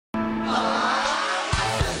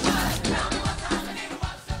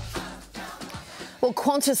Well,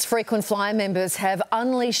 Qantas frequent flyer members have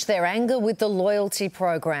unleashed their anger with the loyalty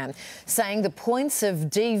program, saying the points have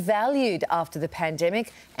devalued after the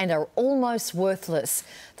pandemic and are almost worthless.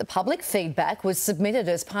 The public feedback was submitted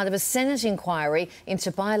as part of a Senate inquiry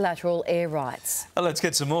into bilateral air rights. Let's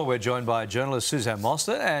get some more. We're joined by journalist Suzanne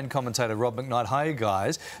Mostert and commentator Rob McKnight. Hi,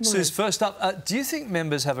 guys. Suze, first up, do you think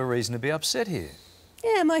members have a reason to be upset here?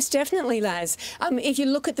 Yeah, most definitely, Laz. If you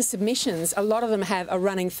look at the submissions, a lot of them have a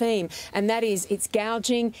running theme, and that is it's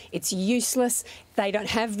gouging, it's useless, they don't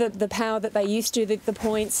have the power that they used to, the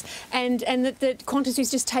points, and that Qantas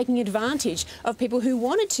is just taking advantage of people who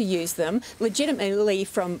wanted to use them legitimately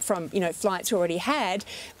from flights already had,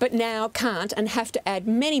 but now can't and have to add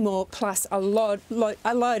many more plus a load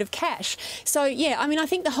of cash. So, yeah, I mean, I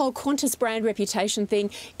think the whole Qantas brand reputation thing,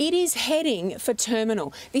 it is heading for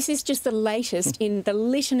terminal. This is just the latest in the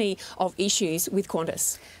litany of issues with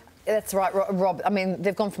Qantas. That's right, Rob. I mean,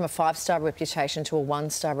 they've gone from a 5-star reputation to a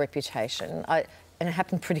 1-star reputation. And it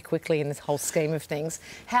happened pretty quickly in this whole scheme of things.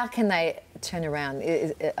 How can they turn around?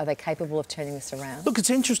 Are they capable of turning this around? Look,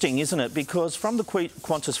 it's interesting, isn't it? Because from the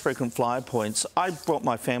Qantas frequent flyer points, I brought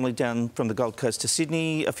my family down from the Gold Coast to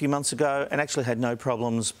Sydney a few months ago and actually had no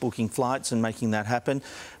problems booking flights and making that happen.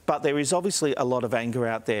 But there is obviously a lot of anger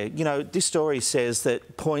out there. You know, this story says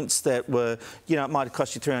that points that were, you know, it might have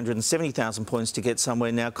cost you 370,000 points to get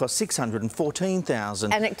somewhere now cost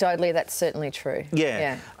 614,000. Anecdotally, that's certainly true.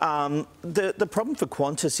 Yeah. The problem for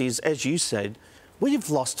Qantas is, as you said, we've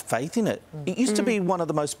lost faith in it. It used to be one of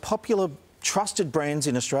the most popular, trusted brands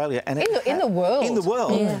in Australia. And in the world. In the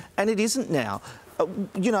world. Yeah. And it isn't now.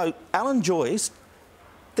 You know, Alan Joyce,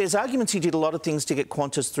 there's arguments he did a lot of things to get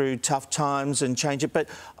Qantas through tough times and change it, but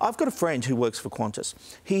I've got a friend who works for Qantas.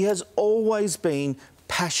 He has always been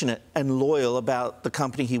passionate and loyal about the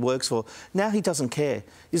company he works for. Now he doesn't care.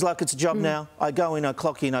 He's like, it's a job now. I go in, I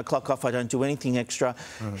clock off, I don't do anything extra.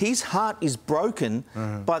 His heart is broken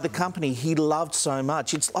by the company he loved so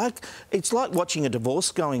much. It's like watching a divorce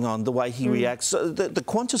going on, the way he reacts. So the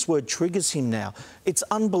Qantas word triggers him now. It's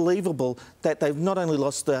unbelievable that they've not only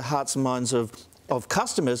lost the hearts and minds of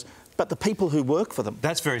customers, but the people who work for them.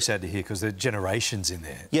 That's very sad to hear because there are generations in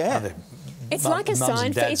there. Yeah. It's like a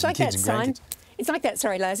sign. It's like that sign. It's like that,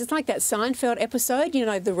 sorry, Laz, it's like that Seinfeld episode, you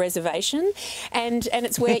know, The Reservation, and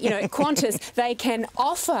it's where, you know, Qantas, they can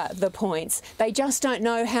offer the points. They just don't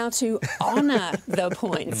know how to honour the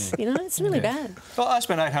points. You know, it's really bad. Well, I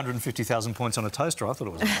spent 850,000 points on a toaster. I thought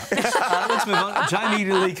it was all right. Let's move on.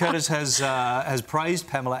 Jamie Lee Curtis has praised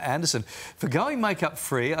Pamela Anderson for going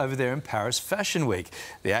makeup-free over there in Paris Fashion Week.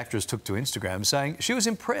 The actress took to Instagram saying she was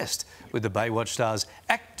impressed with the Baywatch star's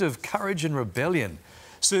act of courage and rebellion.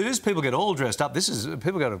 Suze, people get all dressed up.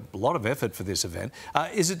 People got a lot of effort for this event.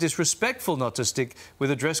 Is it disrespectful not to stick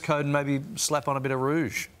with a dress code and maybe slap on a bit of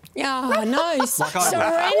rouge? Oh, no. Surrender.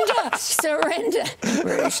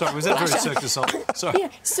 Sorry, was that very Cirque du Soleil? Sorry. Yeah,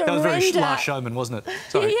 surrender. That was very Last Showman, wasn't it?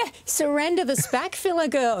 Sorry. Yeah, surrender the spac filler,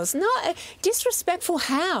 girls. No, disrespectful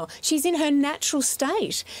how? She's in her natural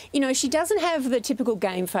state. You know, she doesn't have the typical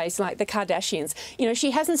game face like the Kardashians. You know,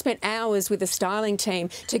 she hasn't spent hours with a styling team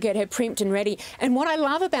to get her primped and ready. And what I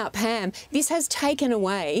love about Pam, this has taken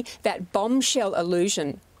away that bombshell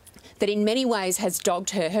illusion that in many ways has dogged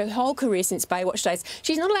her whole career since Baywatch days.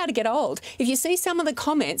 She's not allowed to get old. If you see some of the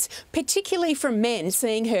comments, particularly from men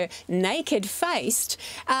seeing her naked-faced,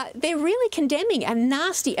 they're really condemning and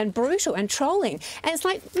nasty and brutal and trolling. And it's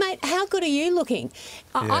like, mate, how good are you looking?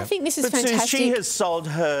 Yeah. I think this is fantastic.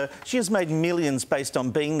 So she has made millions based on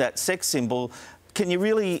being that sex symbol. Can you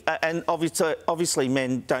really, and obviously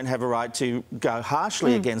men don't have a right to go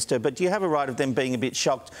harshly against her, but do you have a right of them being a bit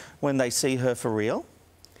shocked when they see her for real?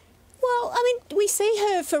 Well, I mean, we see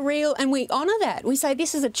her for real and we honour that. We say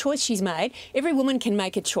this is a choice she's made. Every woman can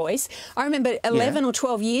make a choice. I remember 11 or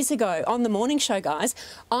 12 years ago on the morning show, guys,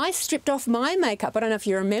 I stripped off my makeup. I don't know if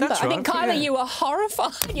you remember. That's right. I think, Kyla, you were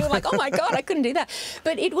horrified. You were like, oh, my God, I couldn't do that.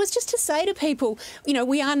 But it was just to say to people, you know,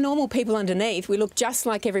 we are normal people underneath. We look just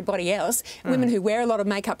like everybody else. Women who wear a lot of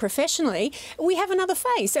makeup professionally, we have another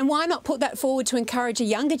face. And why not put that forward to encourage a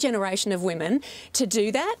younger generation of women to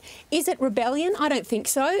do that? Is it rebellion? I don't think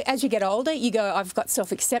so. As you get older, you go, I've got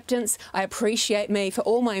self-acceptance, I appreciate me for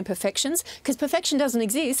all my imperfections, because perfection doesn't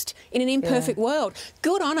exist in an imperfect world.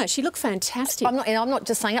 Good on her. She looked fantastic. I'm not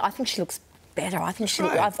just saying it. I think she looks better. I think she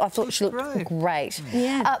I thought she looked great.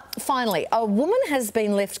 Yeah. Finally, a woman has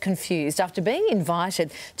been left confused after being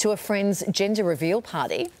invited to a friend's gender reveal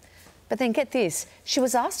party. But then get this, she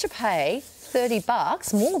was asked to pay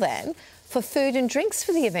 $30, more than, for food and drinks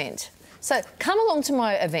for the event. So come along to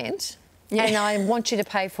my event. And I want you to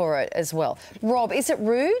pay for it as well. Rob, is it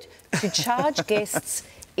rude to charge guests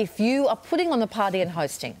if you are putting on the party and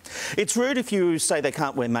hosting? It's rude if you say they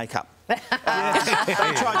can't wear makeup. They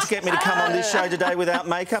tried to get me to come on this show today without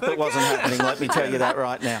makeup. It wasn't happening, let me tell you that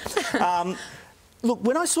right now. Look,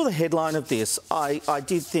 when I saw the headline of this, I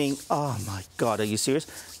did think, oh, my God, are you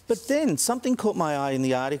serious? But then something caught my eye in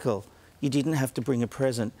the article. You didn't have to bring a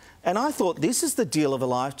present. And I thought, this is the deal of a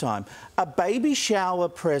lifetime. A baby shower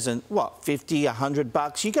present, what, 50, 100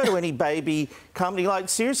 bucks? You go to any baby company, like,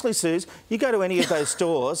 seriously, Suze, you go to any of those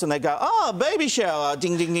stores and they go, oh, baby shower,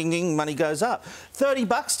 ding, ding, ding, ding, money goes up. 30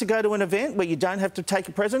 bucks to go to an event where you don't have to take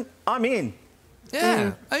a present, I'm in.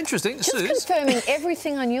 Yeah, interesting. Just Suze? confirming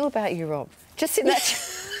everything I knew about you, Rob. Just in that...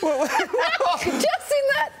 Just in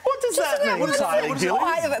that... What does that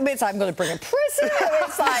mean? It means I'm going to bring a present.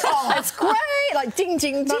 It's like, oh, that's great. Like, ding,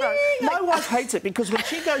 ding, ding. No, my wife hates it because when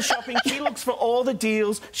she goes shopping, she looks for all the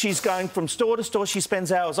deals. She's going from store to store. She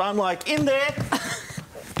spends hours. I'm like, in there.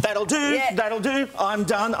 That'll do, that'll do. I'm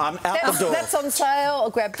done, I'm out the door. That's on sale, I'll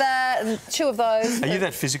grab that and 2 of those. Are you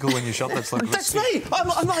that physical when you shop? That's like... That's me.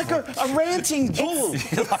 I'm like a ranting bull.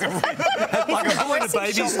 like a bull in a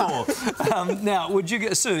baby store. Now,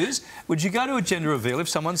 Suze, would you go to a gender reveal if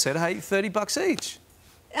someone said, hey, 30 bucks each?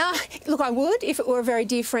 Look, I would if it were a very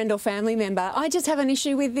dear friend or family member. I just have an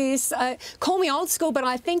issue with this. Call me old school, but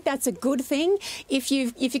I think that's a good thing. If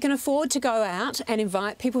you can afford to go out and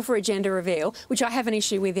invite people for a gender reveal, which I have an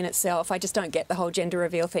issue with in itself, I just don't get the whole gender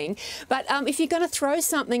reveal thing. But if you're going to throw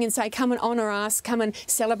something and say, come and honour us, come and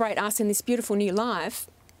celebrate us in this beautiful new life,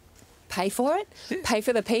 pay for it, pay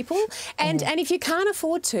for the people. And if you can't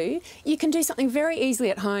afford to, you can do something very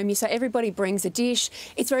easily at home. You say everybody brings a dish.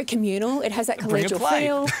 It's very communal. It has that collegial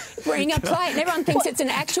feel. Bring a plate. And everyone thinks it's an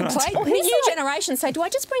actual plate. The new generation say, do I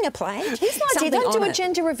just bring a plate? Here's my idea. Don't do a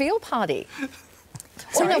gender reveal party.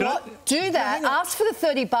 Or you know what? Do that. Ask for the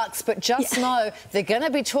 30 bucks, but just know they're going to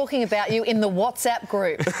be talking about you in the WhatsApp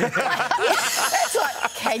group. It's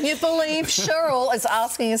like, can you believe Cheryl is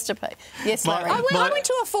asking us to pay? Yes, Larry. I went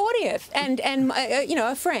to a 40th and you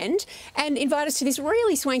know, a friend, and invited us to this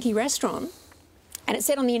really swanky restaurant. And it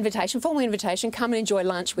said on the invitation, formal invitation, come and enjoy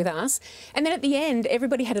lunch with us. And then at the end,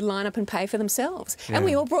 everybody had to line up and pay for themselves. Yeah. And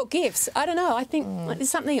we all brought gifts. I don't know, I think there's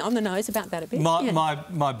something on the nose about that a bit.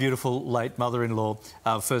 My beautiful late mother-in-law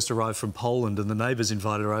first arrived from Poland, and the neighbours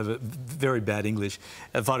invited her over, very bad English,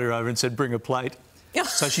 invited her over and said, bring a plate.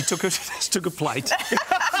 So she took a plate.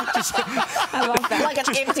 I love that. Like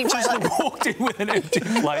an empty plate. Just walked in with an empty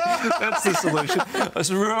plate. That's the solution.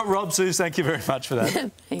 So, Rob, Suze, thank you very much for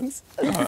that. Thanks.